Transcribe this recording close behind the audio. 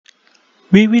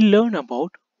We will learn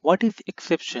about what is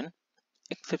exception,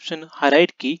 exception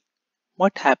hierarchy,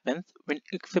 what happens when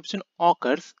exception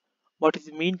occurs, what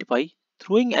is meant by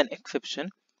throwing an exception,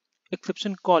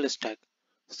 exception call stack.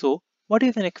 So, what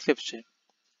is an exception?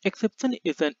 Exception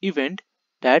is an event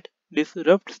that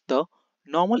disrupts the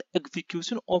normal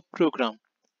execution of program.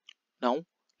 Now,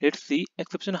 let's see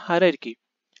exception hierarchy.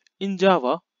 In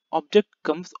Java, object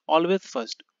comes always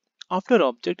first. After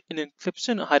object in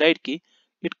exception hierarchy,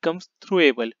 it comes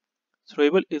throwable.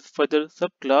 Throwable is further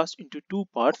subclassed into two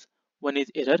parts. One is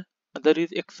error, other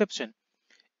is exception.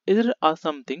 Error are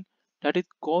something that is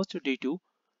caused due to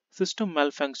system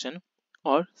malfunction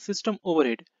or system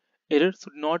overhead. Error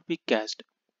should not be cached.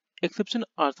 Exception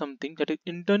are something that is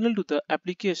internal to the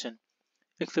application.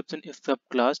 Exception is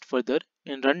subclassed further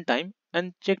in runtime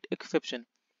and checked exception.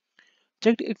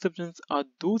 Checked exceptions are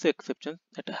those exceptions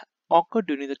that occur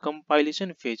during the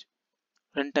compilation phase.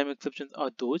 Runtime exceptions are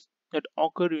those that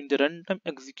occur during the runtime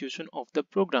execution of the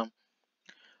program.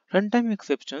 Runtime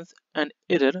exceptions and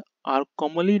error are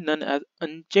commonly known as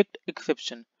unchecked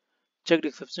exception. Checked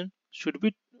exception should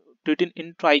be written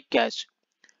in try catch.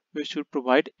 We should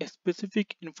provide a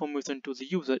specific information to the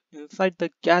user inside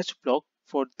the catch block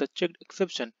for the checked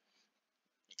exception.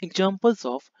 Examples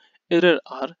of error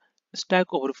are stack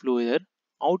overflow error,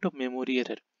 out of memory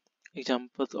error.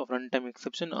 Examples of runtime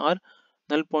exception are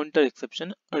null pointer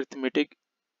exception, arithmetic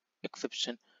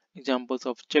exception. Examples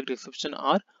of checked exception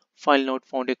are file not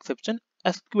found exception,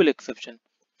 SQL exception.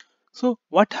 So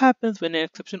what happens when an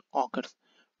exception occurs?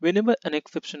 Whenever an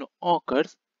exception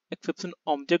occurs, exception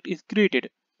object is created.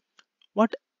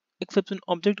 What exception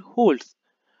object holds?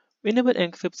 Whenever an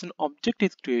exception object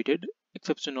is created,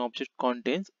 exception object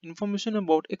contains information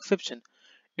about exception.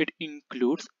 It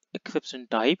includes exception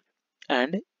type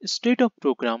and state of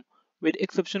program where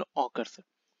exception occurs.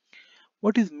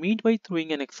 What is meant by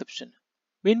throwing an exception?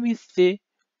 When we say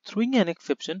throwing an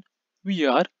exception, we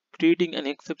are creating an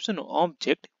exception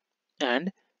object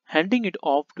and handing it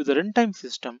off to the runtime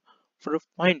system for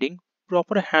finding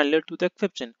proper handler to the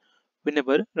exception.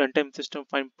 Whenever runtime system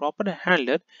find proper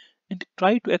handler, it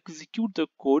try to execute the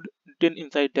code written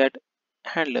inside that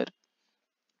handler.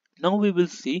 Now we will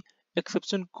see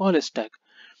exception call stack.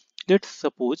 Let's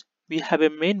suppose we have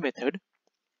a main method.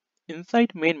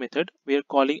 Inside main method, we are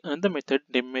calling another method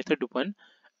named method1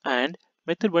 and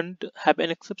method 1 have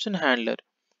an exception handler.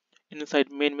 Inside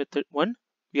main method 1,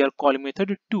 we are calling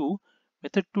method 2.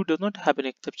 Method 2 does not have an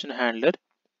exception handler.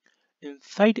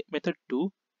 Inside method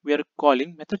 2, we are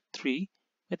calling method 3.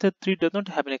 Method 3 does not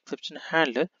have an exception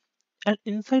handler. And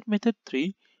inside method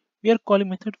 3, we are calling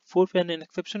method 4 when an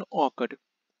exception occurred.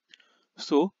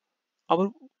 So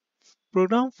our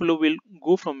program flow will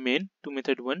go from main to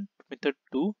method 1 to method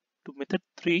 2 to method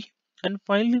 3 and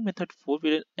finally method 4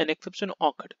 where an exception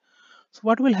occurred. So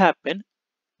what will happen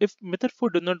if method 4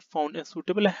 does not found a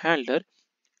suitable handler,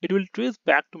 it will trace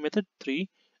back to method 3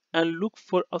 and look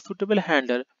for a suitable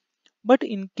handler. But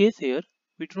in case here,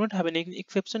 we do not have any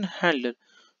exception handler.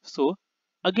 So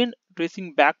again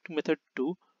tracing back to method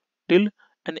 2 till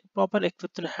an proper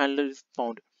exception handler is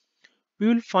found. We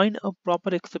will find a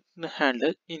proper exception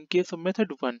handler in case of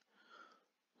method 1.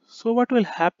 So what will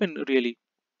happen really?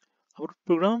 Our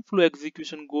program flow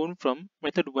execution goes from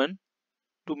method 1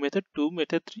 to method 2,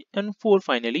 method 3 and 4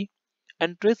 finally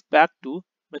and trace back to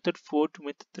method 4 to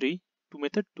method 3 to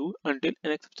method 2 until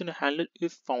an exception handler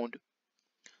is found.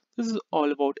 This is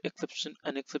all about exception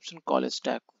and exception call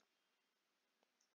stack.